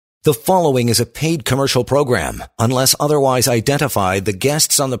The following is a paid commercial program. Unless otherwise identified, the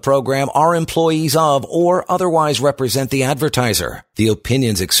guests on the program are employees of or otherwise represent the advertiser. The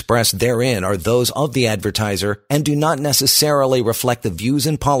opinions expressed therein are those of the advertiser and do not necessarily reflect the views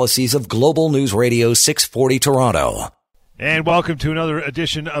and policies of Global News Radio 640 Toronto. And welcome to another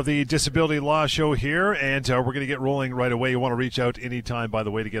edition of the Disability Law Show here, and we're going to get rolling right away. You want to reach out anytime, by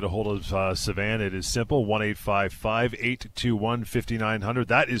the way, to get a hold of Savannah. It is simple, 1-855-821-5900.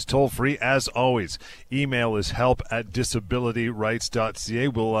 That is toll-free, as always. Email is help@disabilityrights.ca.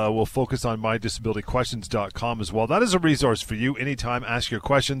 We'll focus on mydisabilityquestions.com as well. That is a resource for you. Anytime, ask your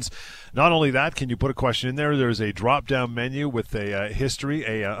questions. Not only that, can you put a question in there? There's a drop-down menu with a history,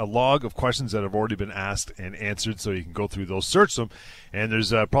 a log of questions that have already been asked and answered, so you can go through those, search them, and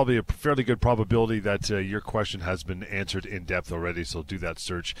there's probably a fairly good probability that your question has been answered in depth already, so do that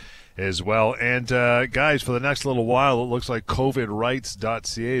search as well. And guys, for the next little while, it looks like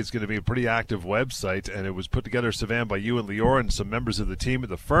covidrights.ca is going to be a pretty active website, and it was put together, Savannah, by you and Lior and some members of the team at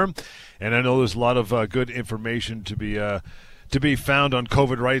the firm, and I know there's a lot of good information to be found on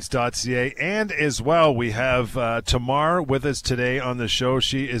covidrights.ca. And as well, we have Tamar with us today on the show.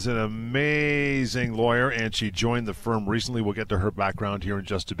 She is an amazing lawyer, and she joined the firm recently. We'll get to her background here in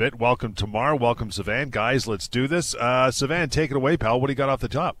just a bit. Welcome, Tamar. Welcome, Savannah. Guys, let's do this. Savannah, take it away, pal. What do you got off the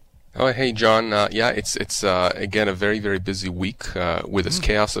top? Oh, hey, John. It's again, a very, very busy week with this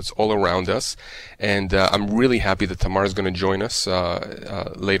chaos that's all around us. And I'm really happy that Tamar is going to join us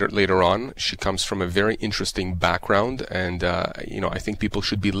later on. She comes from a very interesting background, and, I think people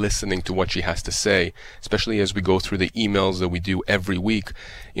should be listening to what she has to say, especially as we go through the emails that we do every week,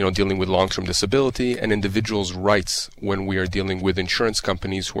 dealing with long-term disability and individuals' rights when we are dealing with insurance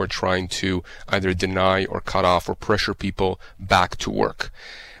companies who are trying to either deny or cut off or pressure people back to work.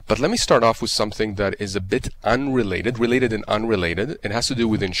 But let me start off with something that is a bit related and unrelated. It has to do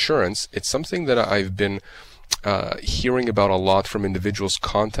with insurance. It's something that I've been hearing about a lot from individuals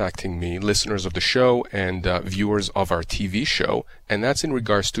contacting me, listeners of the show and viewers of our TV show, and that's in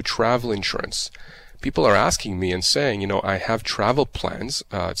regards to travel insurance. People are asking me and saying, I have travel plans,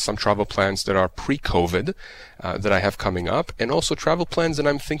 some travel plans that are pre-COVID that I have coming up, and also travel plans that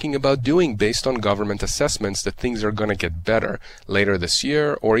I'm thinking about doing based on government assessments that things are going to get better later this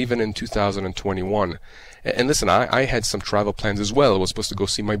year or even in 2021. And listen, I had some travel plans as well. I was supposed to go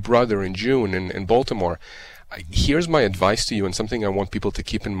see my brother in June in Baltimore. Here's my advice to you and something I want people to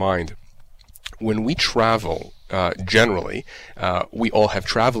keep in mind. When we travel, generally, we all have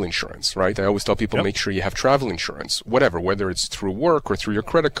travel insurance, right? I always tell people, Make sure you have travel insurance, whether it's through work or through your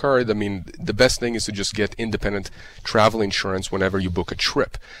credit card. I mean, the best thing is to just get independent travel insurance whenever you book a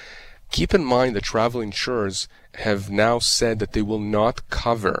trip. Keep in mind that travel insurers have now said that they will not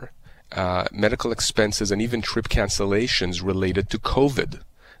cover medical expenses and even trip cancellations related to COVID.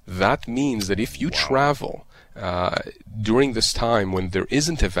 That means that if you travel during this time when there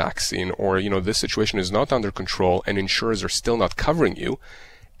isn't a vaccine or, this situation is not under control and insurers are still not covering you,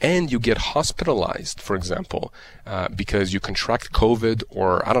 and you get hospitalized, for example, because you contract COVID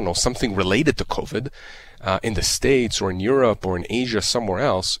or, something related to COVID in the States or in Europe or in Asia, somewhere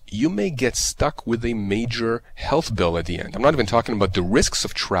else, you may get stuck with a major health bill at the end. I'm not even talking about the risks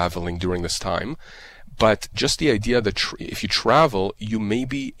of traveling during this time, but just the idea that if you travel, you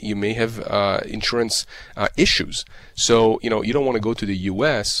may have insurance issues. So, you don't want to go to the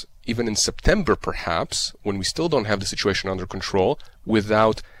U.S. even in September, perhaps, when we still don't have the situation under control,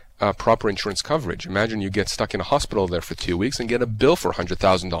 without proper insurance coverage. Imagine you get stuck in a hospital there for 2 weeks and get a bill for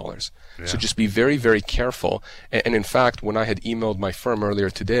 $100,000. Yeah. So just be very, very careful. And in fact, when I had emailed my firm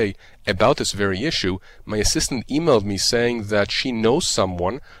earlier today about this very issue, my assistant emailed me saying that she knows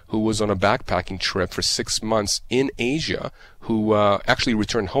someone who was on a backpacking trip for 6 months in Asia who actually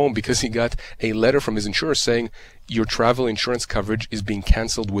returned home because he got a letter from his insurer saying your travel insurance coverage is being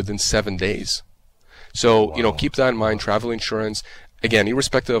canceled within 7 days. So, keep that in mind, travel insurance. Again,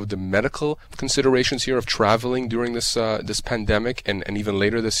 irrespective of the medical considerations here of traveling during this pandemic and even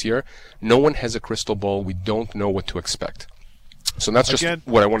later this year, no one has a crystal ball. We don't know what to expect. So that's just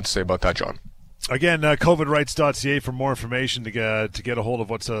what I wanted to say about that, John. Again, covidrights.ca for more information to get a hold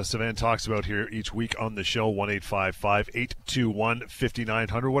of what Savannah talks about here each week on the show.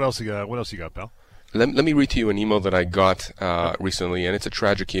 1-855-821-5900. What else you got, pal? Let me read to you an email that I got recently, and it's a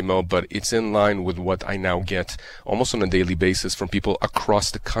tragic email, but it's in line with what I now get almost on a daily basis from people across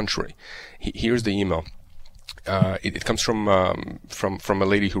the country. Here's the email. It comes from a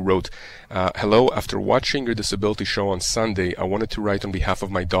lady who wrote, "Hello, after watching your disability show on Sunday, I wanted to write on behalf of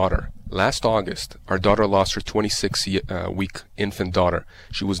my daughter. Last August, our daughter lost her 26-week infant daughter.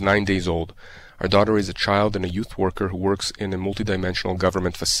 She was 9 days old. Our daughter is a child and a youth worker who works in a multidimensional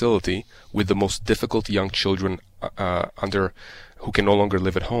government facility with the most difficult young children who can no longer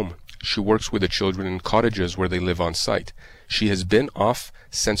live at home. She works with the children in cottages where they live on site. She has been off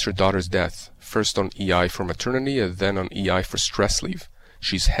since her daughter's death, first on EI for maternity and then on EI for stress leave.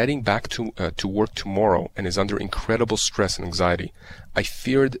 She's heading back to work tomorrow and is under incredible stress and anxiety. I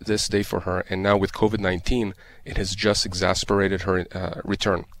feared this day for her, and now with COVID-19, it has just exacerbated her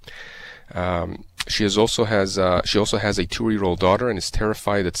return. She also has a 2-year-old daughter and is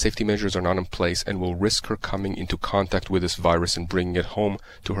terrified that safety measures are not in place and will risk her coming into contact with this virus and bringing it home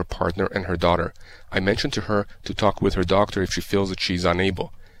to her partner and her daughter. I mentioned to her to talk with her doctor if she feels that she's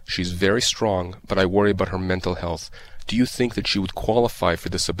unable. She's very strong, but I worry about her mental health. Do you think that she would qualify for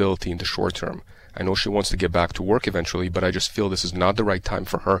disability in the short term? I know she wants to get back to work eventually, but I just feel this is not the right time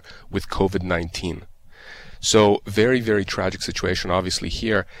for her with COVID-19. So very, very tragic situation obviously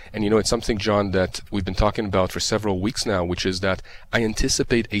here. And it's something, John, that we've been talking about for several weeks now, which is that I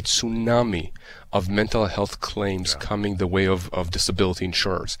anticipate a tsunami of mental health claims coming the way of disability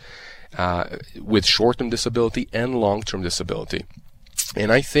insurers, with short-term disability and long-term disability.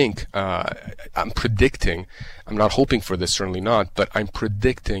 And I think, I'm predicting, I'm not hoping for this, certainly not, but I'm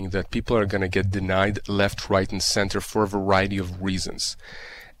predicting that people are going to get denied left, right, and center for a variety of reasons.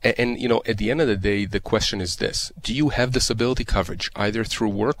 And at the end of the day, the question is this: do you have disability coverage, either through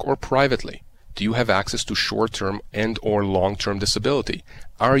work or privately? Do you have access to short-term and or long-term disability?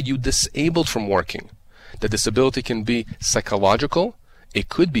 Are you disabled from working? The disability can be psychological. It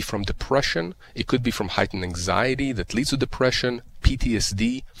could be from depression. It could be from heightened anxiety that leads to depression,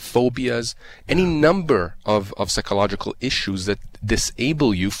 PTSD, phobias, any number of psychological issues that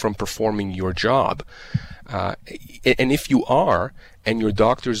disable you from performing your job. And if you are, and your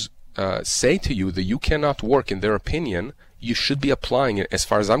doctors say to you that you cannot work, in their opinion, you should be applying it, as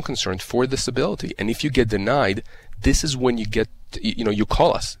far as I'm concerned, for disability. And if you get denied, this is when you get, you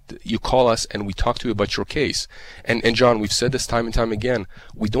call us. You call us and we talk to you about your case. And John, we've said this time and time again,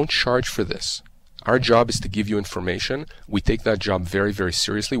 we don't charge for this. Our job is to give you information. We take that job very, very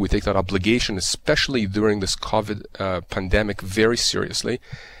seriously. We take that obligation, especially during this COVID pandemic, very seriously.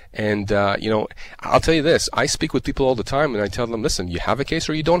 And, I'll tell you this, I speak with people all the time and I tell them, listen, you have a case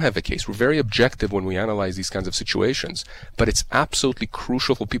or you don't have a case. We're very objective when we analyze these kinds of situations. But it's absolutely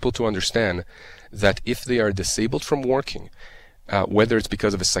crucial for people to understand that if they are disabled from working, whether it's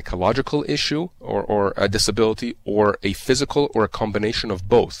because of a psychological issue or a disability or a physical or a combination of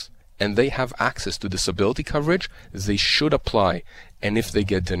both, and they have access to disability coverage, they should apply. And if they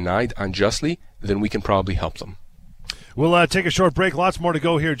get denied unjustly, then we can probably help them. We'll take a short break. Lots more to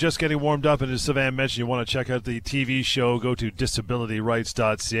go here. Just getting warmed up. And as Sivan mentioned, you want to check out the TV show, go to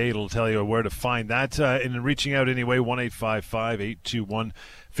disabilityrights.ca. It'll tell you where to find that. And in reaching out anyway,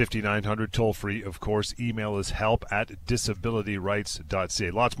 1-855-821-5900. Toll free, of course. Email is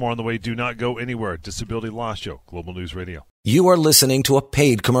help@disabilityrights.ca. Lots more on the way. Do not go anywhere. Disability Law Show, Global News Radio. You are listening to a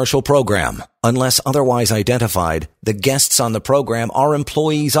paid commercial program. Unless otherwise identified, the guests on the program are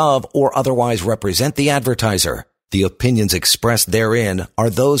employees of or otherwise represent the advertiser. The opinions expressed therein are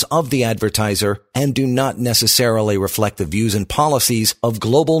those of the advertiser and do not necessarily reflect the views and policies of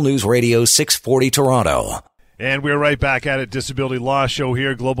Global News Radio 640 Toronto. And we're right back at it. Disability Law Show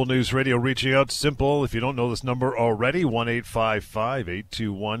here, Global News Radio. Reaching out, simple. If you don't know this number already,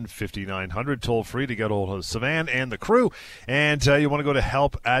 1-855-821-5900. Toll free to get hold of Sivan and the crew. And you want to go to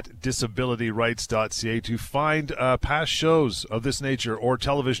help@disabilityrights.ca to find past shows of this nature or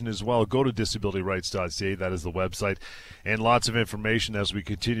television as well. Go to disabilityrights.ca. That is the website. And lots of information as we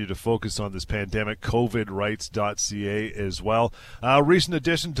continue to focus on this pandemic. COVIDrights.ca as well. Recent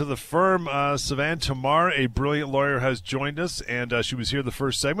addition to the firm, Sivan Tamar, a brilliant lawyer, has joined us, and she was here the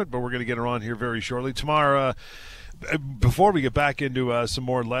first segment, but we're going to get her on here very shortly. Tamar, before we get back into some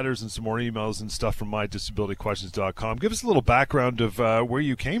more letters and some more emails and stuff from mydisabilityquestions.com, give us a little background of where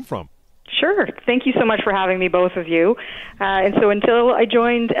you came from. Sure. Thank you so much for having me, both of you. And so until I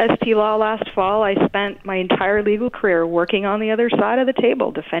joined ST Law last fall, I spent my entire legal career working on the other side of the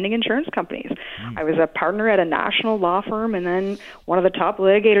table, defending insurance companies. I was a partner at a national law firm and then one of the top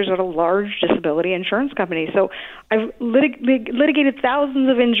litigators at a large disability insurance company. So I've litigated thousands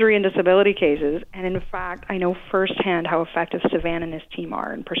of injury and disability cases, and in fact, I know firsthand how effective Sivan and his team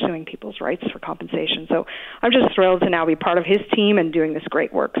are in pursuing people's rights for compensation. So I'm just thrilled to now be part of his team and doing this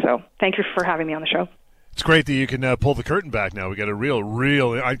great work. So thank you for having me on the show. It's great that you can pull the curtain back now. We got a real,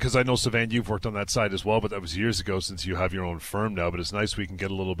 because I know, Sivan, you've worked on that side as well, but that was years ago since you have your own firm now. But it's nice we can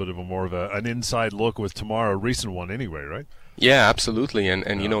get a little bit of an inside look with Tamar, a recent one anyway, right? Yeah, absolutely.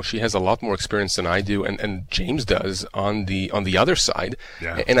 And you know, she has a lot more experience than I do, and James does on the other side.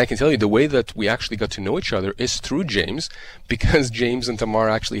 Yeah. And I can tell you the way that we actually got to know each other is through James, because James and Tamar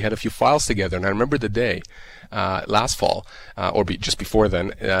actually had a few files together. And I remember the day last fall, just before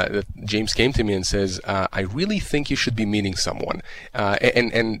then, that James came to me and says, I really think you should be meeting someone.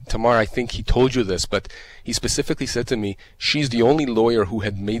 And Tamar, I think he told you this, but he specifically said to me, she's the only lawyer who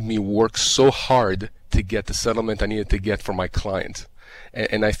had made me work so hard to get the settlement I needed to get for my client.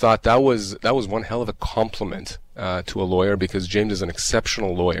 And I thought that was one hell of a compliment to a lawyer, because James is an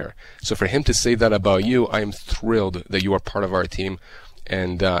exceptional lawyer. So for him to say that about you, I am thrilled that you are part of our team.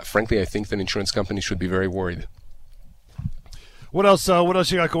 And frankly, I think that insurance companies should be very worried. What else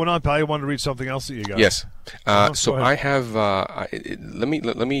you got going on, pal? You wanted to read something else that you got? Yes. So I have. Let me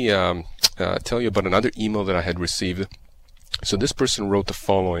tell you about another email that I had received. So this person wrote the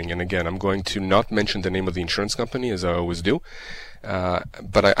following, and again, I'm going to not mention the name of the insurance company, as I always do,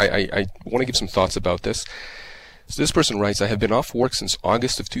 but I want to give some thoughts about this. So this person writes, I have been off work since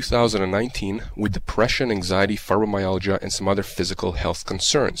August of 2019 with depression, anxiety, fibromyalgia, and some other physical health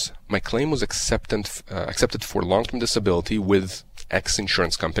concerns. My claim was accepted for long-term disability with X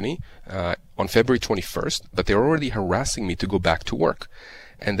insurance company on February 21st, but they're already harassing me to go back to work.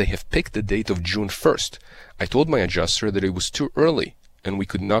 And they have picked the date of June 1st. I told my adjuster that it was too early and we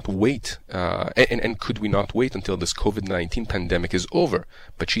could not wait, and could we not wait until this COVID-19 pandemic is over?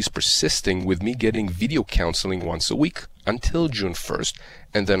 But she's persisting with me getting video counseling once a week until June 1st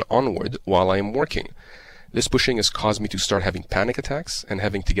and then onward while I am working. This pushing has caused me to start having panic attacks and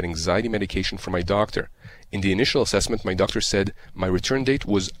having to get anxiety medication from my doctor. In the initial assessment, my doctor said my return date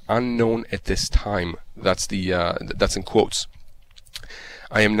was unknown at this time. That's in quotes.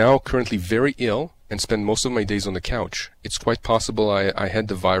 I am now currently very ill and spend most of my days on the couch. It's quite possible I had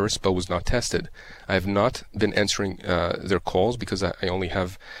the virus but was not tested. I have not been answering their calls because I only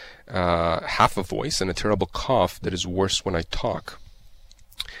have half a voice and a terrible cough that is worse when I talk.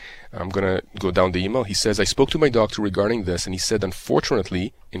 I'm going to go down the email. He says, I spoke to my doctor regarding this, and he said,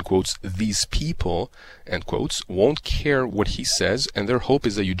 unfortunately, in quotes, these people, end quotes, won't care what he says, and their hope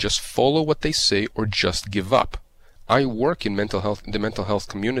is that you just follow what they say or just give up. I work in the mental health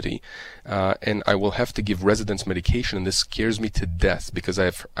community, and I will have to give residents medication, and this scares me to death because I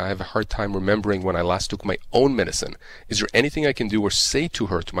have a hard time remembering when I last took my own medicine. Is there anything I can do or say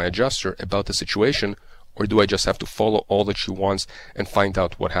to my adjuster about the situation, or do I just have to follow all that she wants and find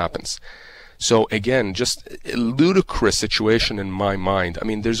out what happens? So again, just a ludicrous situation in my mind. I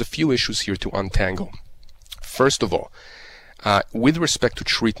mean, there's a few issues here to untangle. First of all, with respect to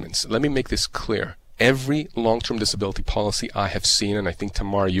treatments, let me make this clear. Every long-term disability policy I have seen, and I think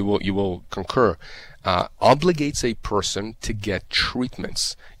Tamar, you will concur, obligates a person to get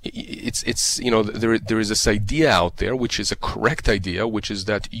treatments. It's there is this idea out there, which is a correct idea, which is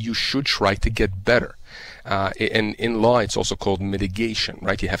that you should try to get better. And in law, it's also called mitigation,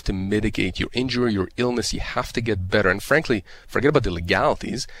 right? You have to mitigate your injury, your illness. You have to get better. And frankly, forget about the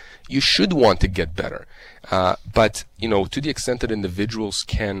legalities. You should want to get better. But, to the extent that individuals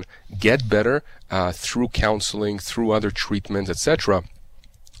can get better through counseling, through other treatments, etc.,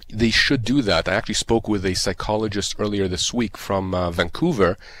 they should do that. I actually spoke with a psychologist earlier this week from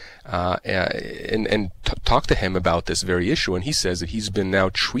Vancouver and talked to him about this very issue. And he says that he's been now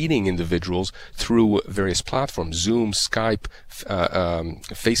treating individuals through various platforms, Zoom, Skype,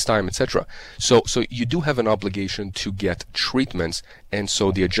 FaceTime, etc. So you do have an obligation to get treatments. And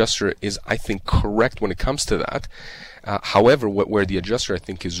so the adjuster is, I think, correct when it comes to that. However, where the adjuster, I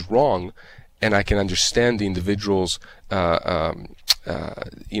think, is wrong, and I can understand the individual's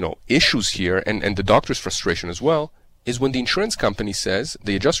issues here and the doctor's frustration as well, is when the insurance company says,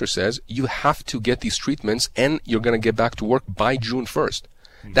 the adjuster says, you have to get these treatments and you're going to get back to work by June 1st.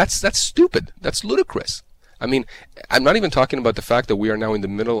 That's stupid. That's ludicrous. I mean, I'm not even talking about the fact that we are now in the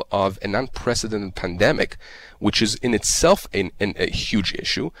middle of an unprecedented pandemic, which is in itself a huge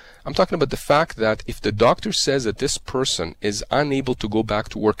issue. I'm talking about the fact that if the doctor says that this person is unable to go back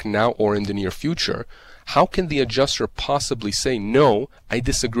to work now or in the near future, how can the adjuster possibly say, no, I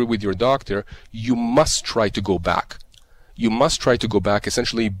disagree with your doctor, you must try to go back? You must try to go back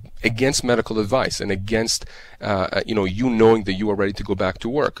essentially against medical advice and against, you knowing that you are ready to go back to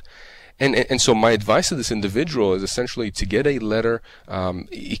work. And so my advice to this individual is essentially to get a letter.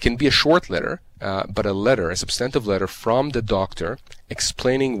 It can be a short letter, but a substantive letter from the doctor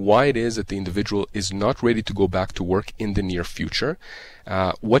explaining why it is that the individual is not ready to go back to work in the near future,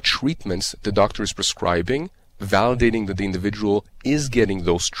 what treatments the doctor is prescribing, validating that the individual is getting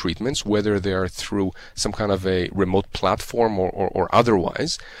those treatments, whether they are through some kind of a remote platform or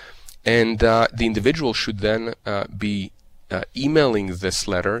otherwise. And the individual should then be emailing this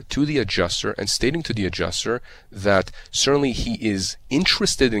letter to the adjuster and stating to the adjuster that certainly he is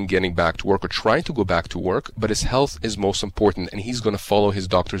interested in getting back to work or trying to go back to work, but his health is most important and he's going to follow his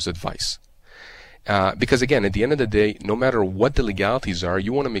doctor's advice. Because again, at the end of the day, no matter what the legalities are,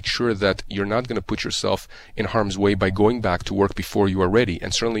 you want to make sure that you're not going to put yourself in harm's way by going back to work before you are ready.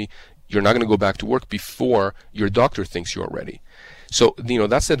 And certainly you're not going to go back to work before your doctor thinks you are ready. So,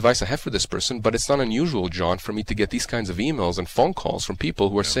 that's the advice I have for this person, but it's not unusual, John, for me to get these kinds of emails and phone calls from people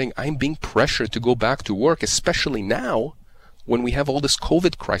who are saying, I'm being pressured to go back to work, especially now when we have all this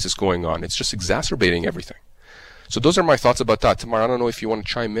COVID crisis going on. It's just exacerbating everything. So those are my thoughts about that. Tamar, I don't know if you want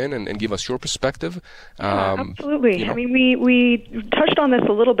to chime in and give us your perspective. Absolutely. I mean, we touched on this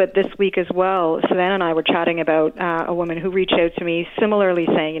a little bit this week as well. Savannah and I were chatting about a woman who reached out to me similarly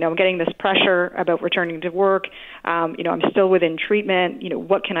saying, I'm getting this pressure about returning to work. I'm still within treatment.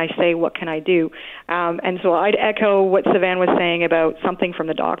 What can I say? What can I do? And so I'd echo what Savannah was saying about something from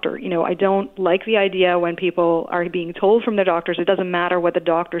the doctor. I don't like the idea when people are being told from their doctors, it doesn't matter what the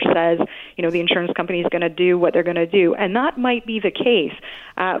doctor says, the insurance company is going to do what they're going to do. And that might be the case.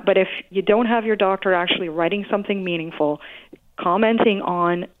 But if you don't have your doctor actually writing something meaningful, commenting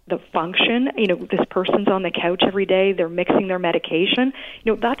on the function, this person's on the couch every day, they're mixing their medication,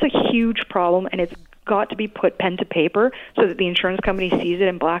 that's a huge problem, and it's got to be put pen to paper so that the insurance company sees it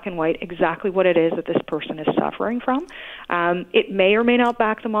in black and white exactly what it is that this person is suffering from. It may or may not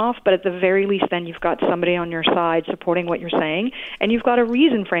back them off, but at the very least then you've got somebody on your side supporting what you're saying, and you've got a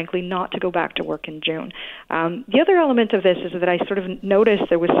reason, frankly, not to go back to work in June. The other element of this is that I sort of noticed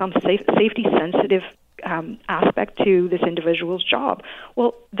there was some safety-sensitive aspect to this individual's job.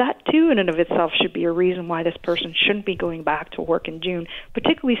 Well, that too in and of itself should be a reason why this person shouldn't be going back to work in June,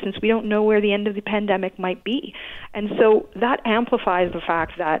 particularly since we don't know where the end of the pandemic might be. And so that amplifies the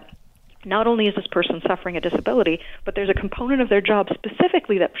fact that not only is this person suffering a disability, but there's a component of their job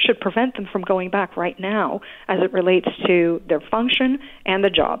specifically that should prevent them from going back right now as it relates to their function and the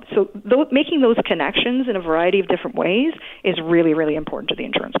job. So making those connections in a variety of different ways is really, really important to the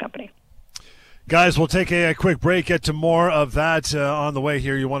insurance company. Guys, we'll take a quick break, get to more of that on the way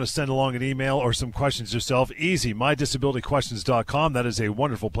here. You want to send along an email or some questions yourself, easy, mydisabilityquestions.com. That is a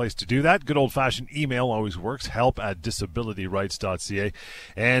wonderful place to do that. Good old-fashioned email always works, help@disabilityrights.ca.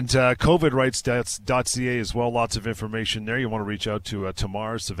 And covidrights.ca as well, lots of information there. You want to reach out to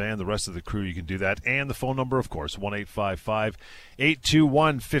Tamar, Savannah, the rest of the crew, you can do that. And the phone number, of course,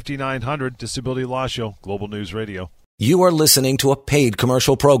 1-855-821-5900, Disability Law Show, Global News Radio. You are listening to a paid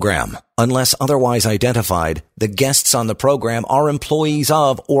commercial program. Unless otherwise identified, the guests on the program are employees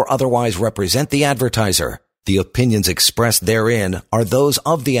of or otherwise represent the advertiser. The opinions expressed therein are those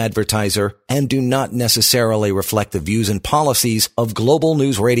of the advertiser and do not necessarily reflect the views and policies of Global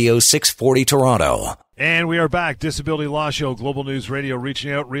News Radio 640 Toronto. And we are back. Disability Law Show, Global News Radio,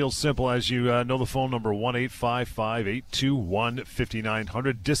 reaching out real simple. As you know the phone number,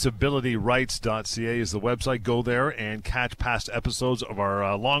 1-855-821-5900. DisabilityRights.ca is the website. Go there and catch past episodes of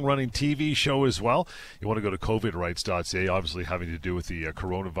our long-running TV show as well. You want to go to COVIDrights.ca, obviously having to do with the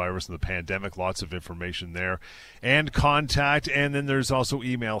coronavirus and the pandemic. Lots of information there. And contact. And then there's also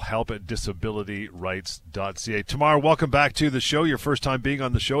email, help@disabilityrights.ca. Tamar, welcome back to the show. Your first time being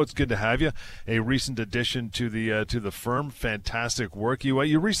on the show. It's good to have you. A recent addition to the firm. Fantastic work.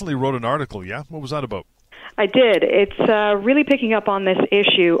 You recently wrote an article, yeah? What was that about? I did. It's really picking up on this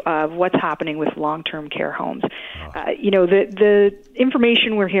issue of what's happening with long-term care homes. The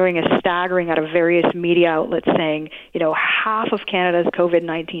information we're hearing is staggering out of various media outlets saying, half of Canada's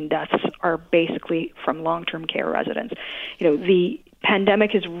COVID-19 deaths are basically from long-term care residents. The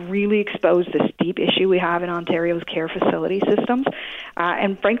pandemic has really exposed this deep issue we have in Ontario's care facility systems.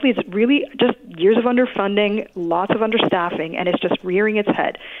 And frankly, it's really just years of underfunding, lots of understaffing, and it's just rearing its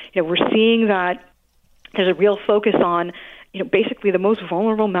head. We're seeing that there's a real focus on, basically the most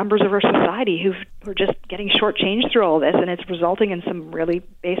vulnerable members of our society who are just getting shortchanged through all this, and it's resulting in some really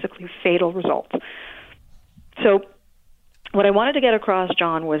basically fatal results. So what I wanted to get across,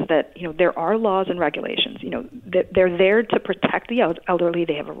 John, was that, there are laws and regulations. They're there to protect the elderly.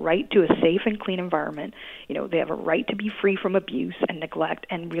 They have a right to a safe and clean environment. They have a right to be free from abuse and neglect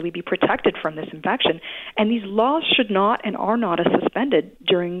and really be protected from this infection. And these laws should not and are not suspended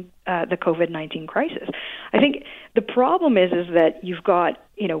during the COVID-19 crisis. I think the problem is that you've got,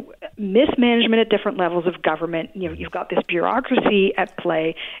 mismanagement at different levels of government. You've got this bureaucracy at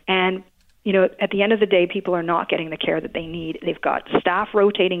play, and at the end of the day, people are not getting the care that they need. They've got staff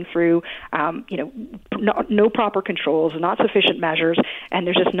rotating through, no proper controls, not sufficient measures, and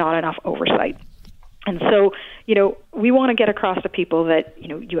there's just not enough oversight. And so, we want to get across to people that,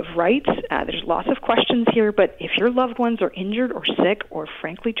 you have rights. There's lots of questions here, but if your loved ones are injured or sick or,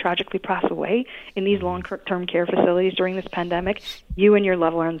 frankly, tragically pass away in these long-term care facilities during this pandemic, you and your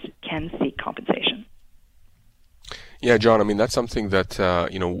loved ones can seek compensation. Yeah, John, I mean, that's something that,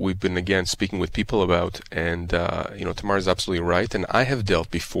 we've been, again, speaking with people about. And, Tamar is absolutely right. And I have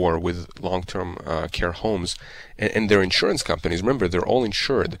dealt before with long-term care homes and their insurance companies. Remember, they're all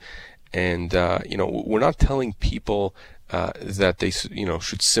insured. And, we're not telling people that they,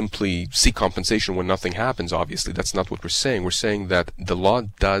 should simply seek compensation when nothing happens, obviously. That's not what we're saying. We're saying that the law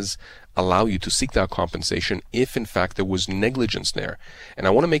does allow you to seek that compensation if, in fact, there was negligence there. And I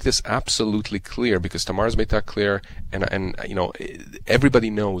want to make this absolutely clear because Tamar's made that clear, and everybody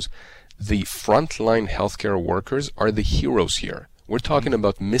knows the frontline healthcare workers are the heroes here. We're talking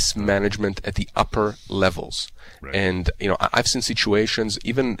about mismanagement at the upper levels. Right. And, I've seen situations,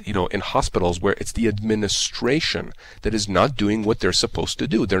 even, in hospitals where it's the administration that is not doing what they're supposed to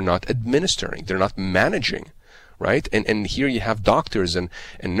do. They're not administering. They're not managing. Right? And here you have doctors and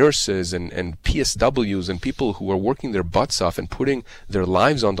nurses and PSWs and people who are working their butts off and putting their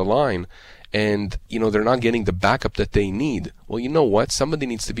lives on the line. And, they're not getting the backup that they need. Well, you know what? Somebody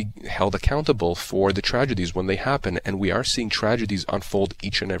needs to be held accountable for the tragedies when they happen. And we are seeing tragedies unfold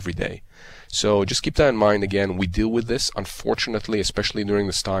each and every day. So just keep that in mind. Again, we deal with this, unfortunately, especially during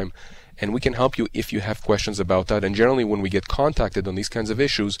this time. And we can help you if you have questions about that. And generally, when we get contacted on these kinds of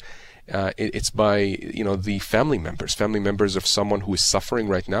issues, it's by, the family members of someone who is suffering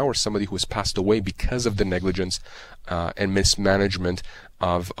right now or somebody who has passed away because of the negligence and mismanagement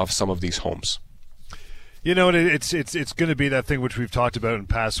of some of these homes. It's going to be that thing which we've talked about in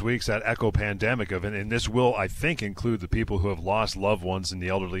past weeks, that echo pandemic of it, and this will, I think, include the people who have lost loved ones and the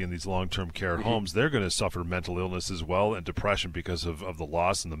elderly in these long-term care homes. They're going to suffer mental illness as well and depression because of the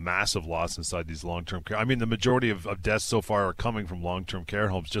loss and the massive loss inside these long-term care. I mean, the majority of deaths so far are coming from long-term care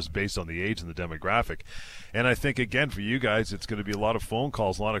homes just based on the age and the demographic. And I think, again, for you guys, it's going to be a lot of phone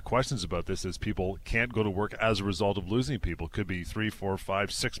calls, a lot of questions about this as people can't go to work as a result of losing people. Could be 3, 4,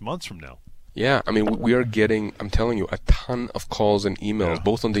 5, 6 months from now. Yeah, I mean, we are getting, I'm telling you, a ton of calls and emails,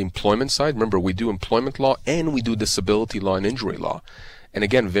 both on the employment side. Remember, we do employment law and we do disability law and injury law. And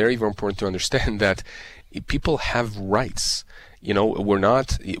again, very, very important to understand that people have rights. We're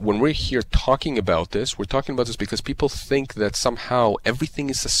not, when we're here talking about this, we're talking about this because people think that somehow everything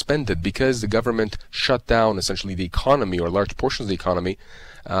is suspended because the government shut down essentially the economy or large portions of the economy.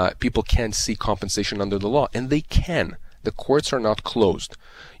 People can't seek compensation under the law, and they can. The courts are not closed.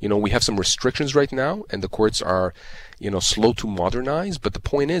 We have some restrictions right now, and the courts are, slow to modernize. But the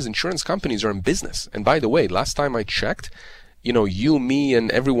point is, insurance companies are in business. And by the way, last time I checked, you, me,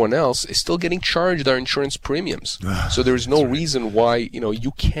 and everyone else is still getting charged our insurance premiums. So there's no reason why,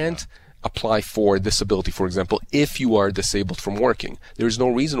 you can't apply for disability, for example, if you are disabled from working. There is no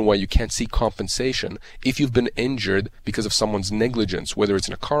reason why you can't seek compensation if you've been injured because of someone's negligence, whether it's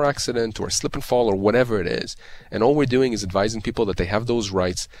in a car accident or a slip and fall or whatever it is. And all we're doing is advising people that they have those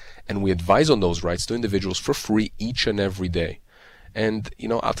rights, and we advise on those rights to individuals for free each and every day. And,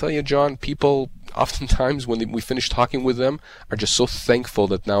 I'll tell you, John, people oftentimes when we finish talking with them are just so thankful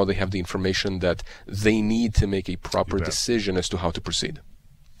that now they have the information that they need to make a proper decision as to how to proceed.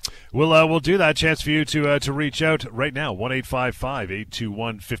 We'll do that. Chance for you to reach out right now.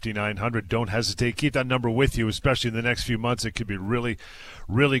 1-855-821-5900. Don't hesitate. Keep that number with you, especially in the next few months. It could be really,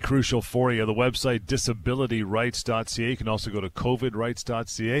 really crucial for you. The website, disabilityrights.ca. You can also go to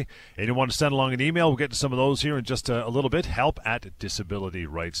covidrights.ca. And you want to send along an email, we'll get to some of those here in just a little bit.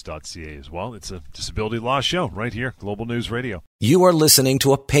 help@disabilityrights.ca as well. It's a disability law show right here, Global News Radio. You are listening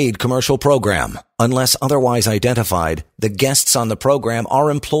to a paid commercial program. Unless otherwise identified, the guests on the program are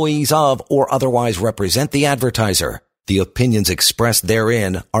employees of or otherwise represent the advertiser. The opinions expressed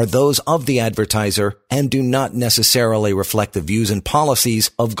therein are those of the advertiser and do not necessarily reflect the views and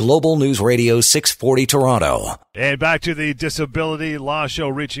policies of Global News Radio 640 Toronto. And back to the Disability Law Show,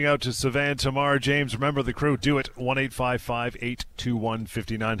 reaching out to Sivan, Tamar, James. Remember the crew, do it,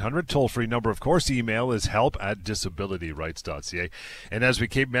 1-855-821-5900. Toll-free number, of course. Email is help@disabilityrights.ca. And as we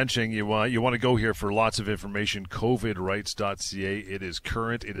keep mentioning, you want to go here for lots of information, covidrights.ca. It is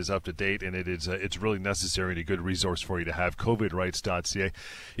current, it is up to date, and it's really necessary and a good resource for you to have, covidrights.ca.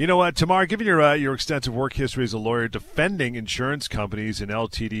 You know what, Tamar, given your extensive work history as a lawyer defending insurance companies in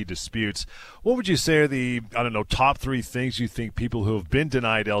LTD disputes, what would you say are the, top 3 things you think people who have been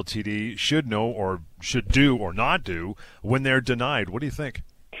denied LTD should know or should do or not do when they're denied? What do you think?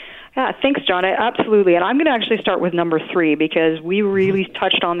 Yeah, thanks, John. Absolutely. And I'm going to actually start with number 3 because we really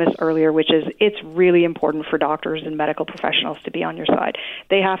touched on this earlier, which is it's really important for doctors and medical professionals to be on your side.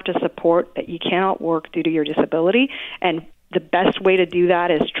 They have to support that you cannot work due to your disability, and the best way to do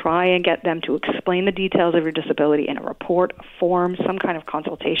that is try and get them to explain the details of your disability in a report, a form, some kind of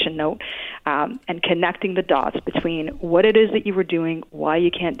consultation note, and connecting the dots between what it is that you were doing, why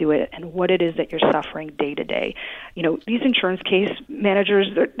you can't do it, and what it is that you're suffering day to day. These insurance case managers,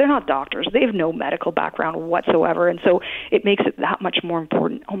 they're not doctors. They have no medical background whatsoever, and so it makes it that much more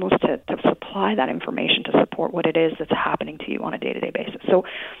important almost to supply that information to support what it is that's happening to you on a day-to-day basis. So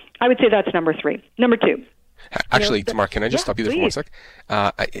I would say that's number 3. Number 2. Actually, Tamar, can I just stop you there please. for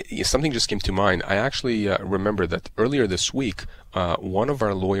 1 sec? Something just came to mind. I actually remember that earlier this week, one of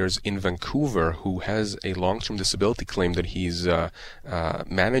our lawyers in Vancouver who has a long-term disability claim that he's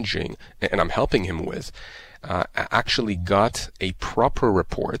managing, and I'm helping him with, actually got a proper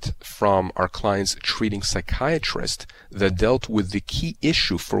report from our client's treating psychiatrist that dealt with the key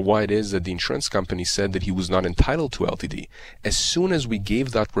issue for why it is that the insurance company said that he was not entitled to LTD. As soon as we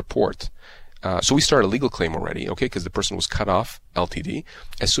gave that report, so we started a legal claim already, okay, because the person was cut off LTD.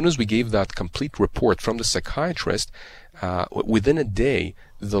 As soon as we gave that complete report from the psychiatrist, within a day,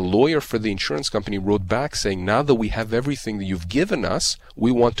 the lawyer for the insurance company wrote back saying, now that we have everything that you've given us,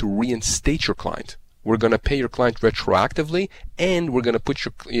 we want to reinstate your client. We're going to pay your client retroactively, and we're going to put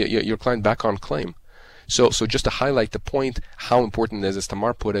your client back on claim. So just to highlight the point, how important it is, as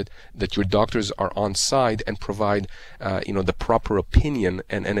Tamar put it, that your doctors are on side and provide, the proper opinion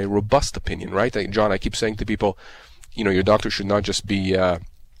and a robust opinion, right? John, I keep saying to people, your doctor should not just be,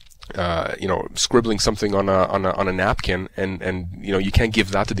 scribbling something on a napkin, and you can't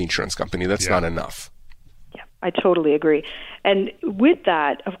give that to the insurance company. That's not enough. Yeah, I totally agree. And with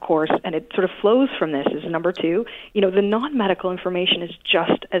that, of course, and it sort of flows from this, is number 2, the non-medical information is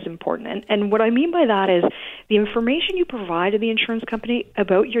just as important. And what I mean by that is the information you provide to the insurance company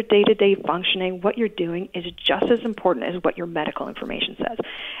about your day-to-day functioning, what you're doing, is just as important as what your medical information says.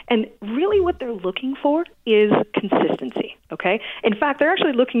 And really what they're looking for is consistency, okay? In fact, they're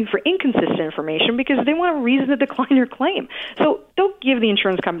actually looking for inconsistent information because they want a reason to decline your claim. So don't give the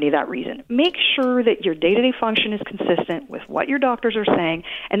insurance company that reason. Make sure that your day-to-day function is consistent with what your doctors are saying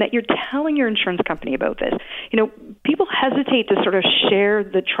and that you're telling your insurance company about this. People hesitate to sort of share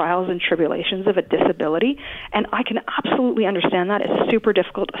the trials and tribulations of a disability, and I can absolutely understand that. It's super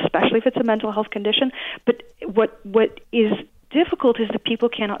difficult, especially if it's a mental health condition. But what is difficult is that people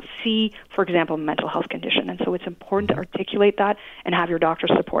cannot see, for example, a mental health condition, and so it's important to articulate that and have your doctor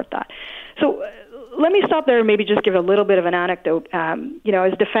support that. So let me stop there and maybe just give a little bit of an anecdote. I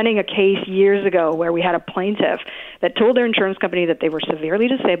was defending a case years ago where we had a plaintiff that told their insurance company that they were severely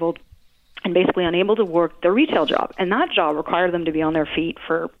disabled and basically unable to work their retail job, and that job required them to be on their feet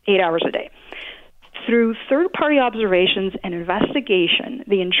for 8 hours a day. Through third-party observations and investigation,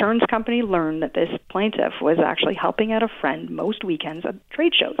 the insurance company learned that this plaintiff was actually helping out a friend most weekends at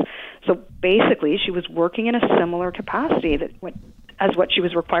trade shows. So basically, she was working in a similar capacity as what she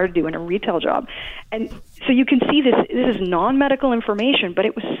was required to do in a retail job. And so you can see this is non-medical information, but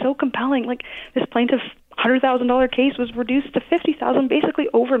it was so compelling. Like, this plaintiff $100,000 case was reduced to $50,000 basically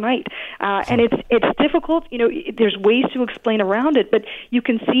overnight. And it's difficult. There's ways to explain around it, but you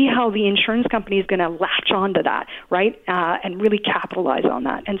can see how the insurance company is going to latch onto that, right? And really capitalize on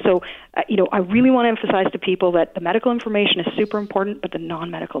that. And so, I really want to emphasize to people that the medical information is super important, but the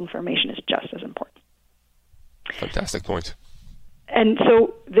non-medical information is just as important. Fantastic point. And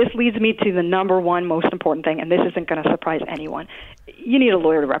so this leads me to the number 1 most important thing, and this isn't going to surprise anyone. You need a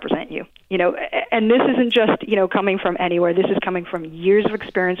lawyer to represent you. And this isn't just, coming from anywhere. This is coming from years of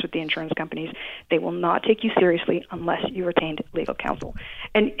experience with the insurance companies. They will not take you seriously unless you retained legal counsel.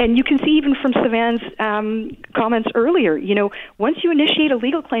 And you can see even from Sivan's comments earlier, once you initiate a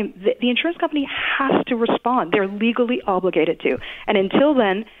legal claim, the insurance company has to respond. They're legally obligated to. And until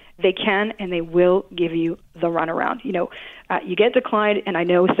then, they can and they will give you the runaround. You get declined, and I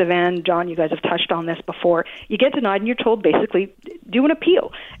know, Sivan, John, you guys have touched on this before. You get denied, and you're told basically, do an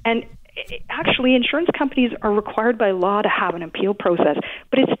appeal. And actually, insurance companies are required by law to have an appeal process,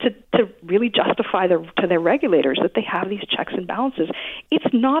 but it's to really justify to their regulators that they have these checks and balances.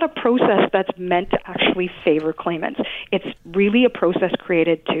 It's not a process that's meant to actually favor claimants. It's really a process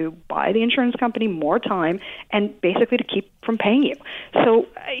created to buy the insurance company more time and basically to keep from paying you. So,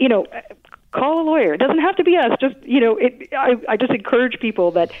 call a lawyer. It doesn't have to be us. Just, I just encourage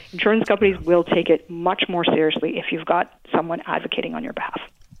people that insurance companies will take it much more seriously if you've got someone advocating on your behalf.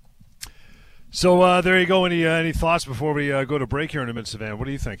 So there you go. Any thoughts before we go to break here in a minute, Sivan? What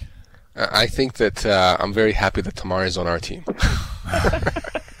do you think? I think that I'm very happy that Tamar is on our team.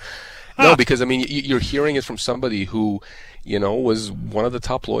 No, because, you're hearing it from somebody who, was one of the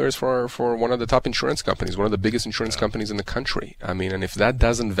top lawyers for one of the top insurance companies, one of the biggest insurance companies in the country. And if that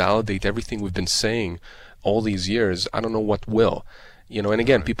doesn't validate everything we've been saying all these years, I don't know what will. And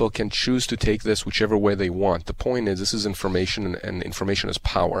again, people can choose to take this whichever way they want. The point is, this is information, and information is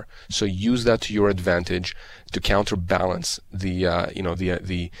power. So use that to your advantage to counterbalance the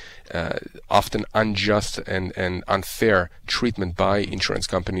often unjust and unfair treatment by insurance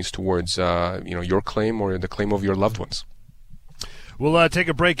companies towards your claim or the claim of your loved ones. We'll take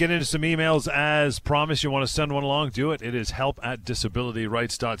a break, get into some emails as promised. You want to send one along, do it. It is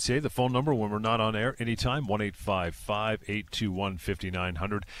help@disabilityrights.ca. The phone number when we're not on air anytime,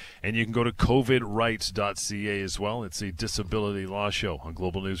 1-855-821-5900. And you can go to covidrights.ca as well. It's a disability law show on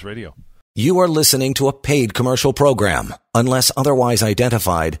Global News Radio. You are listening to a paid commercial program. Unless otherwise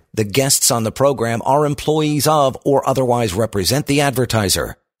identified, the guests on the program are employees of or otherwise represent the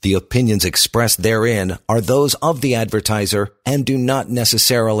advertiser. The opinions expressed therein are those of the advertiser and do not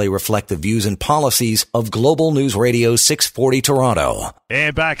necessarily reflect the views and policies of Global News Radio 640 Toronto.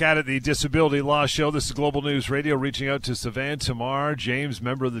 And back at it, the Disability Law Show. This is Global News Radio reaching out to Sivan, Tamar, James,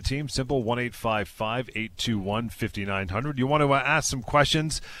 member of the team. Simple 1-855-821-5900. You want to ask some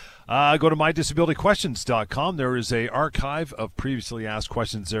questions? Go to mydisabilityquestions.com. There is an archive of previously asked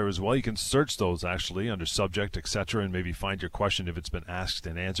questions there as well. You can search those actually under subject, etc., and maybe find your question if it's been asked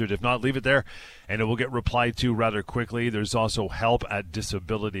and answered. If not, leave it there, and it will get replied to rather quickly. There's also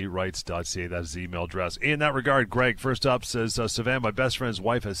help@disabilityrights.ca. That is the email address. In that regard, Greg, first up, says, Sivan, my best friend's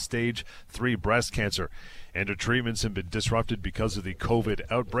wife has stage 3 breast cancer, and her treatments have been disrupted because of the COVID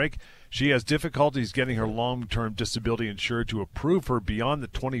outbreak. She has difficulties getting her long-term disability insured to approve her beyond the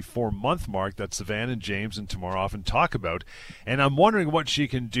 24-month mark that Sivan and James and Tamar often talk about, and I'm wondering what she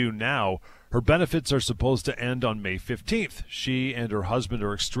can do now. Her benefits are supposed to end on May 15th. She and her husband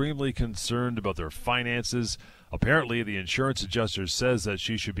are extremely concerned about their finances. Apparently, the insurance adjuster says that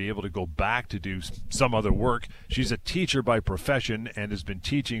she should be able to go back to do some other work. She's a teacher by profession and has been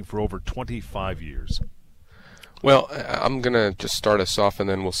teaching for over 25 years. Well, I'm going to just start us off, and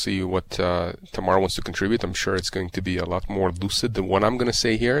then we'll see what Tamar wants to contribute. I'm sure it's going to be a lot more lucid than what I'm going to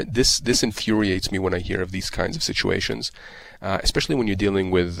say here. This infuriates me when I hear of these kinds of situations, especially when you're dealing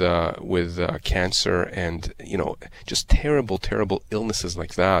with cancer and, just terrible, terrible illnesses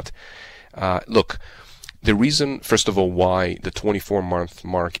like that. Look, the reason, first of all, why the 24-month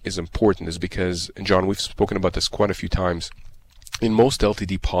mark is important is because, and John, we've spoken about this quite a few times, in most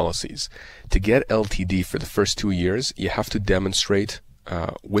LTD policies, to get LTD for the first 2 years, you have to demonstrate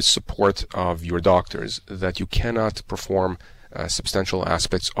with support of your doctors that you cannot perform substantial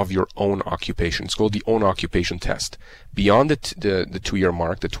aspects of your own occupation. It's called the own occupation test. Beyond the 2-year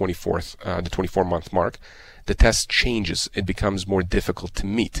mark, the 24-month mark, the test changes. It becomes more difficult to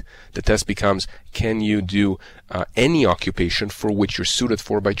meet. The test becomes, can you do any occupation for which you're suited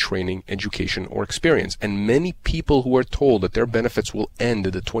for by training, education, or experience? And many people who are told that their benefits will end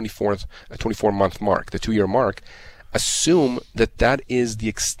at the 24-month mark, the 2-year mark, assume that that is the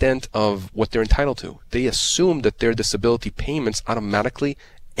extent of what they're entitled to. They assume that their disability payments automatically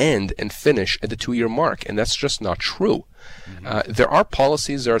end and finish at the 2-year mark, and that's just not true. There are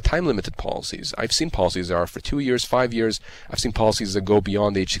policies, there are time-limited policies. I've seen policies that are for 2 years, 5 years. I've seen policies that go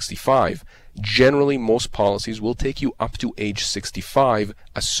beyond age 65. Generally, most policies will take you up to age 65,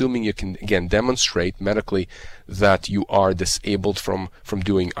 assuming you can, again, demonstrate medically that you are disabled from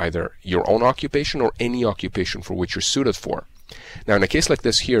doing either your own occupation or any occupation for which you're suited for. Now, in a case like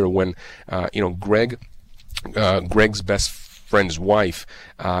this here, when Greg's best friend's wife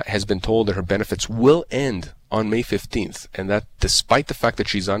has been told that her benefits will end on May 15th, and that despite the fact that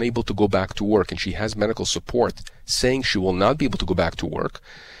she's unable to go back to work and she has medical support saying she will not be able to go back to work,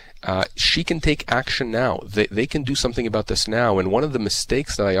 she can take action now. They can do something about this now. And one of the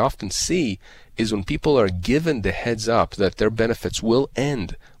mistakes that I often see is when people are given the heads up that their benefits will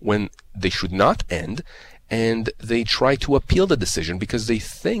end when they should not end, and they try to appeal the decision because they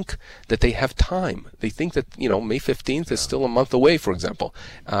think that they have time. They think that, May 15th is still a month away, for example.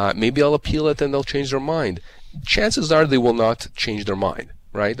 Maybe I'll appeal it and they'll change their mind. Chances are they will not change their mind,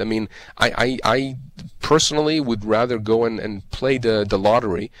 right? I mean, I personally would rather go and play the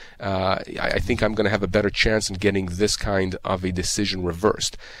lottery. I think I'm going to have a better chance in getting this kind of a decision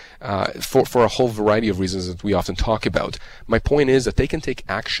reversed. For a whole variety of reasons that we often talk about. My point is that they can take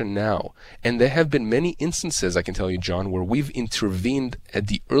action now. And there have been many instances, I can tell you, John, where we've intervened at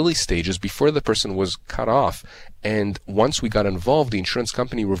the early stages before the person was cut off. And once we got involved, the insurance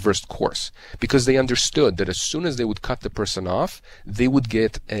company reversed course because they understood that as soon as they would cut the person off, they would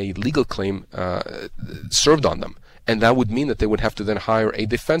get a legal claim served on them. And that would mean that they would have to then hire a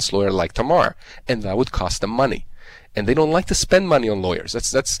defense lawyer like Tamar. And that would cost them money. And they don't like to spend money on lawyers.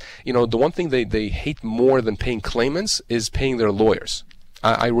 That's the one thing they hate more than paying claimants is paying their lawyers.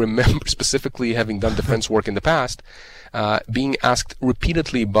 I remember specifically having done defense work in the past, being asked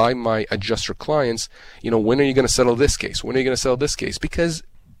repeatedly by my adjuster clients, when are you going to settle this case? When are you going to settle this case? Because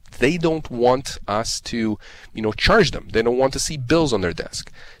they don't want us to, charge them. They don't want to see bills on their desk.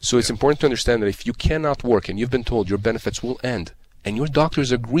 So it's important to understand that if you cannot work and you've been told your benefits will end, and your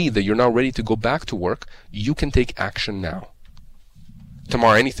doctors agree that you're now ready to go back to work, you can take action now.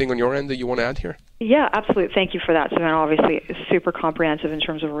 Tamar, anything on your end that you want to add here? Yeah, absolutely. Thank you for that. So then obviously super comprehensive in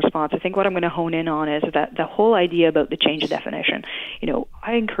terms of response. I think what I'm going to hone in on is that the whole idea about the change of definition.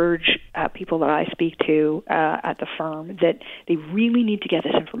 I encourage people that I speak to at the firm that they really need to get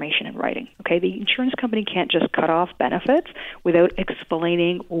this information in writing. Okay, the insurance company can't just cut off benefits without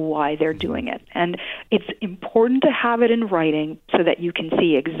explaining why they're doing it. And it's important to have it in writing so that you can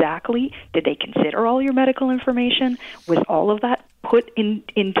see exactly, did they consider all your medical information? Was all of that put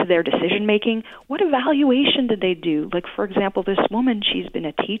into their decision making? What evaluation did they do? Like, for example, this woman, she's been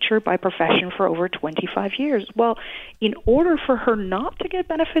a teacher by profession for over 25 years. Well, in order for her not to get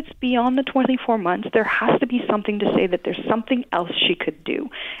benefits beyond the 24 months, there has to be something to say that there's something else she could do.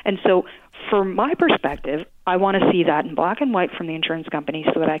 And so from my perspective, I want to see that in black and white from the insurance company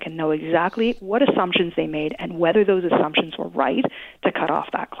so that I can know exactly what assumptions they made and whether those assumptions were right to cut off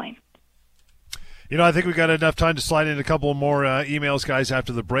that claim. I think we've got enough time to slide in a couple more emails, guys,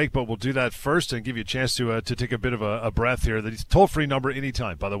 after the break, but we'll do that first and give you a chance to take a bit of a breath here. The toll-free number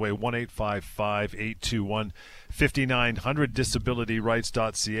anytime, by the way, 1-855-821-5900.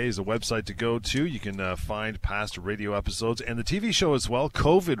 DisabilityRights.ca is a website to go to. You can find past radio episodes and the TV show as well,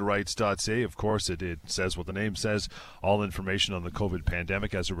 COVIDRights.ca. Of course, it says what the name says, all information on the COVID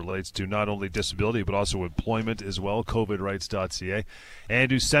pandemic as it relates to not only disability but also employment as well, COVIDRights.ca. And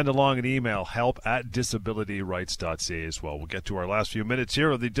to send along an email, help@disabilityrights.ca as well. We'll get to our last few minutes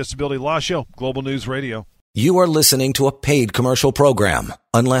here of the Disability Law Show, Global News Radio. You are listening to a paid commercial program.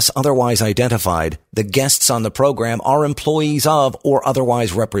 Unless otherwise identified, the guests on the program are employees of or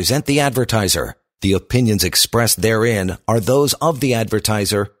otherwise represent the advertiser. The opinions expressed therein are those of the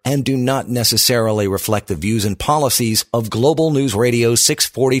advertiser and do not necessarily reflect the views and policies of Global News Radio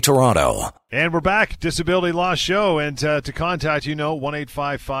 640 Toronto. And we're back, Disability Law Show, and to contact,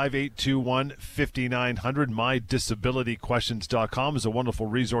 1-855-821-5900. MyDisabilityQuestions.com is a wonderful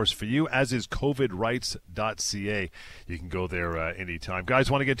resource for you, as is COVIDRights.ca. You can go there anytime. Guys,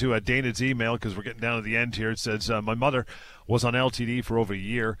 want to get to Dana's email because we're getting down to the end here. It says, my mother was on LTD for over a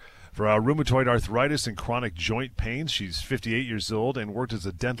year for rheumatoid arthritis and chronic joint pains. She's 58 years old and worked as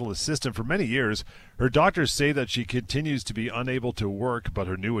a dental assistant for many years. Her doctors say that she continues to be unable to work, but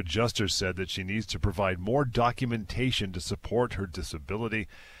her new adjuster said that she needs to provide more documentation to support her disability.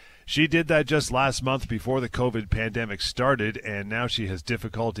 She did that just last month before the COVID pandemic started, and now she has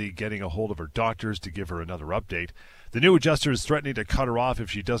difficulty getting a hold of her doctors to give her another update. The new adjuster is threatening to cut her off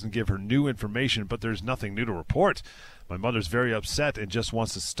if she doesn't give her new information, but there's nothing new to report. My mother's very upset and just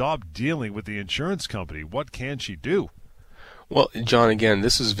wants to stop dealing with the insurance company. What can she do? Well, John, again,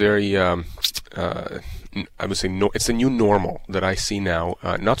 this is very I would say, it's a new normal that I see now,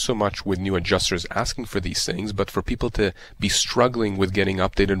 not so much with new adjusters asking for these things, but for people to be struggling with getting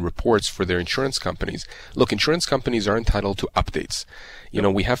updated reports for their insurance companies. Look, insurance companies are entitled to updates. You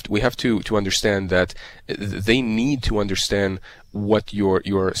know, we have to understand that they need to understand what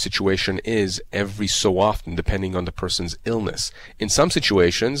your situation is every so often, depending on the person's illness. In some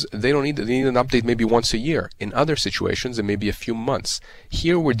situations, they need an update maybe once a year. In other situations, it may be a few months.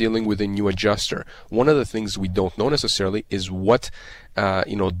 Here, we're dealing with a new adjuster. One of the things we don't know necessarily is what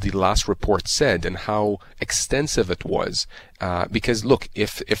the last report said and how extensive it was. Because look,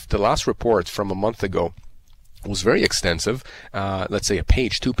 if the last report from a month ago was very extensive, let's say a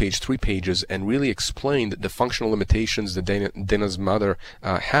page, 2 pages, 3 pages, and really explained the functional limitations that Dana's mother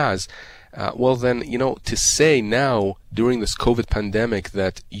has, well then, to say now during this COVID pandemic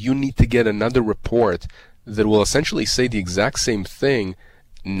that you need to get another report that will essentially say the exact same thing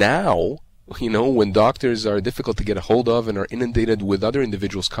now, when doctors are difficult to get a hold of and are inundated with other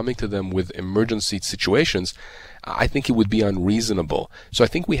individuals coming to them with emergency situations, I think it would be unreasonable. So I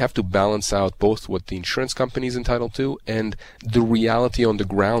think we have to balance out both what the insurance company is entitled to and the reality on the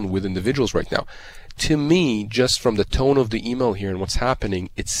ground with individuals right now. To me, just from the tone of the email here and what's happening,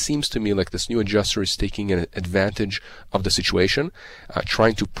 it seems to me like this new adjuster is taking an advantage of the situation,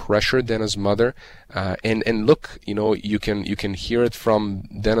 trying to pressure Dana's mother. And look, you can hear it from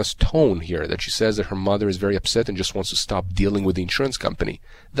Dana's tone here that she says that her mother is very upset and just wants to stop dealing with the insurance company.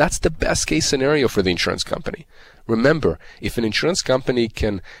 That's the best case scenario for the insurance company. Remember, if an insurance company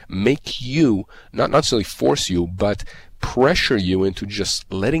can make you, not necessarily force you, but pressure you into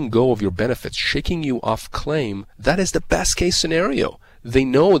just letting go of your benefits, shaking you off claim, that is the best case scenario. They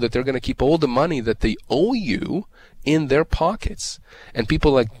know that they're going to keep all the money that they owe you in their pockets. And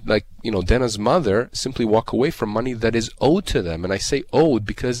people like Dana's mother simply walk away from money that is owed to them. And I say owed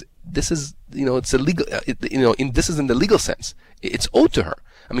because this is, it's illegal, this is in the legal sense. It's owed to her.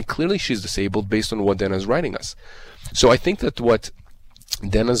 I mean, clearly she's disabled based on what Dana is writing us. So I think that what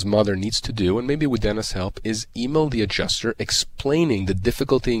Dana's mother needs to do, and maybe with Dana's help, is email the adjuster explaining the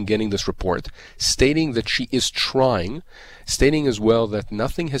difficulty in getting this report, stating that she is trying, stating as well that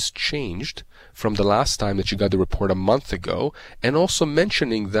nothing has changed from the last time that she got the report a month ago, and also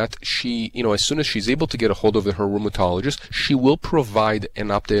mentioning that she, as soon as she's able to get a hold of her rheumatologist, she will provide an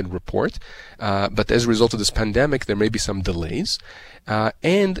updated report. But as a result of this pandemic, there may be some delays.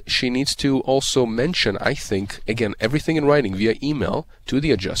 And she needs to also mention, I think, again, everything in writing via email to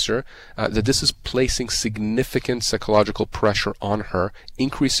the adjuster, that this is placing significant psychological pressure on her,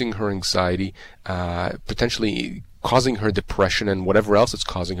 increasing her anxiety, potentially causing her depression and whatever else it's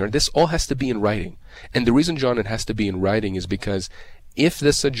causing her. This all has to be in writing. And the reason, John, it has to be in writing is because if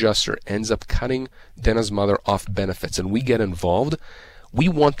this adjuster ends up cutting Dana's mother off benefits and we get involved, we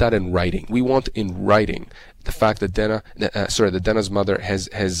want that in writing. We want in writing the fact that Dana's mother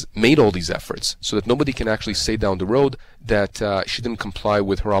has made all these efforts so that nobody can actually say down the road that she didn't comply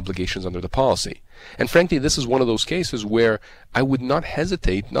with her obligations under the policy. And frankly, this is one of those cases where I would not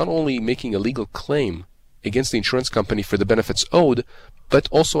hesitate not only making a legal claim against the insurance company for the benefits owed, but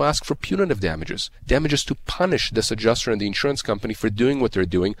also ask for punitive damages to punish this adjuster and the insurance company for doing what they're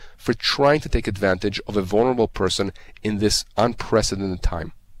doing, for trying to take advantage of a vulnerable person in this unprecedented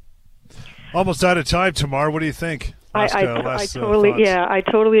time. Almost out of time, Tamar. What do you think? I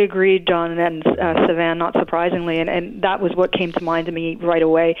totally agree, John and Sivan, not surprisingly, and that was what came to mind to me right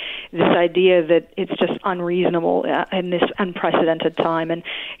away, this idea that it's just unreasonable in this unprecedented time. And,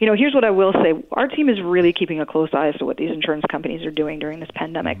 here's what I will say. Our team is really keeping a close eye as to what these insurance companies are doing during this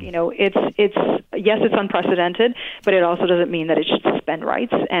pandemic. It's unprecedented, but it also doesn't mean that it should suspend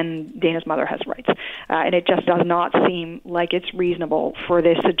rights, and Dana's mother has rights. And it just does not seem like it's reasonable for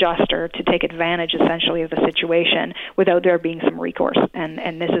this adjuster to take advantage, essentially, of the situation without there being some recourse.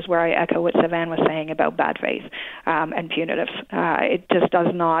 And this is where I echo what Sivan was saying about bad faith and punitives. It just does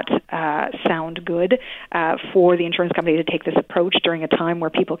not sound good for the insurance company to take this approach during a time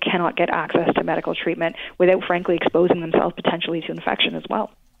where people cannot get access to medical treatment without, frankly, exposing themselves potentially to infection as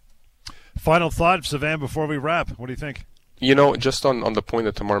well. Final thought, Sivan, before we wrap. What do you think? Just on the point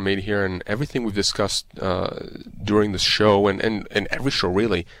that Tamar made here and everything we've discussed during this show and every show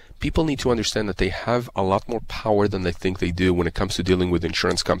really, people need to understand that they have a lot more power than they think they do when it comes to dealing with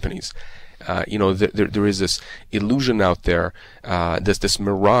insurance companies. There is this illusion out there, this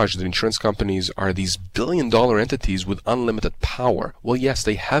mirage that insurance companies are these billion-dollar entities with unlimited power. Well, yes,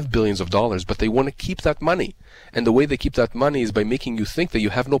 they have billions of dollars, but they want to keep that money. And the way they keep that money is by making you think that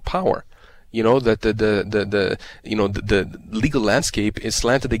you have no power. That the legal landscape is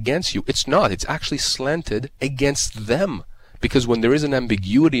slanted against you. It's not. It's actually slanted against them. Because when there is an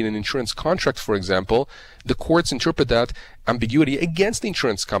ambiguity in an insurance contract, for example, the courts interpret that ambiguity against the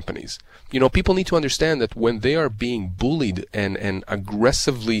insurance companies. People need to understand that when they are being bullied and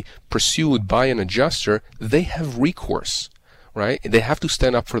aggressively pursued by an adjuster, they have recourse, right? They have to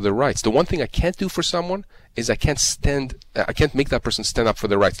stand up for their rights. The one thing I can't do for someone is I can't make that person stand up for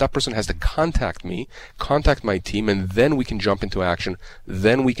their rights. That person has to contact me, contact my team, and then we can jump into action.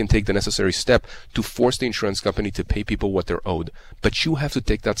 Then we can take the necessary step to force the insurance company to pay people what they're owed. But you have to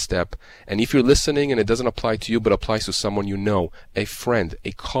take that step. And if you're listening and it doesn't apply to you, but applies to someone you know, a friend,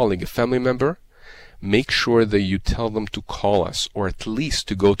 a colleague, a family member, make sure that you tell them to call us, or at least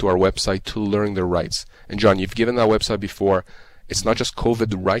to go to our website to learn their rights. And John, you've given that website before. It's not just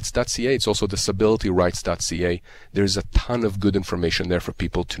covidrights.ca, it's also disabilityrights.ca. There's a ton of good information there for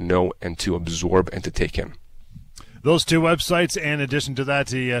people to know and to absorb and to take in. Those two websites, and in addition to that,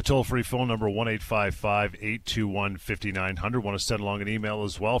 the toll-free phone number, 1-855-821-5900. Want to send along an email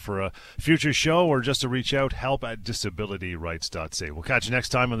as well for a future show or just to reach out, help@disabilityrights.ca. We'll catch you next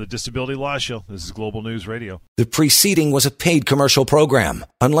time on the Disability Law Show. This is Global News Radio. The preceding was a paid commercial program.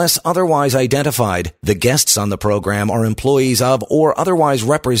 Unless otherwise identified, the guests on the program are employees of or otherwise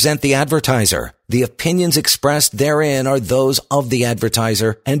represent the advertiser. The opinions expressed therein are those of the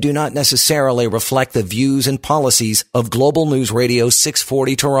advertiser and do not necessarily reflect the views and policies of Global News Radio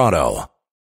 640 Toronto.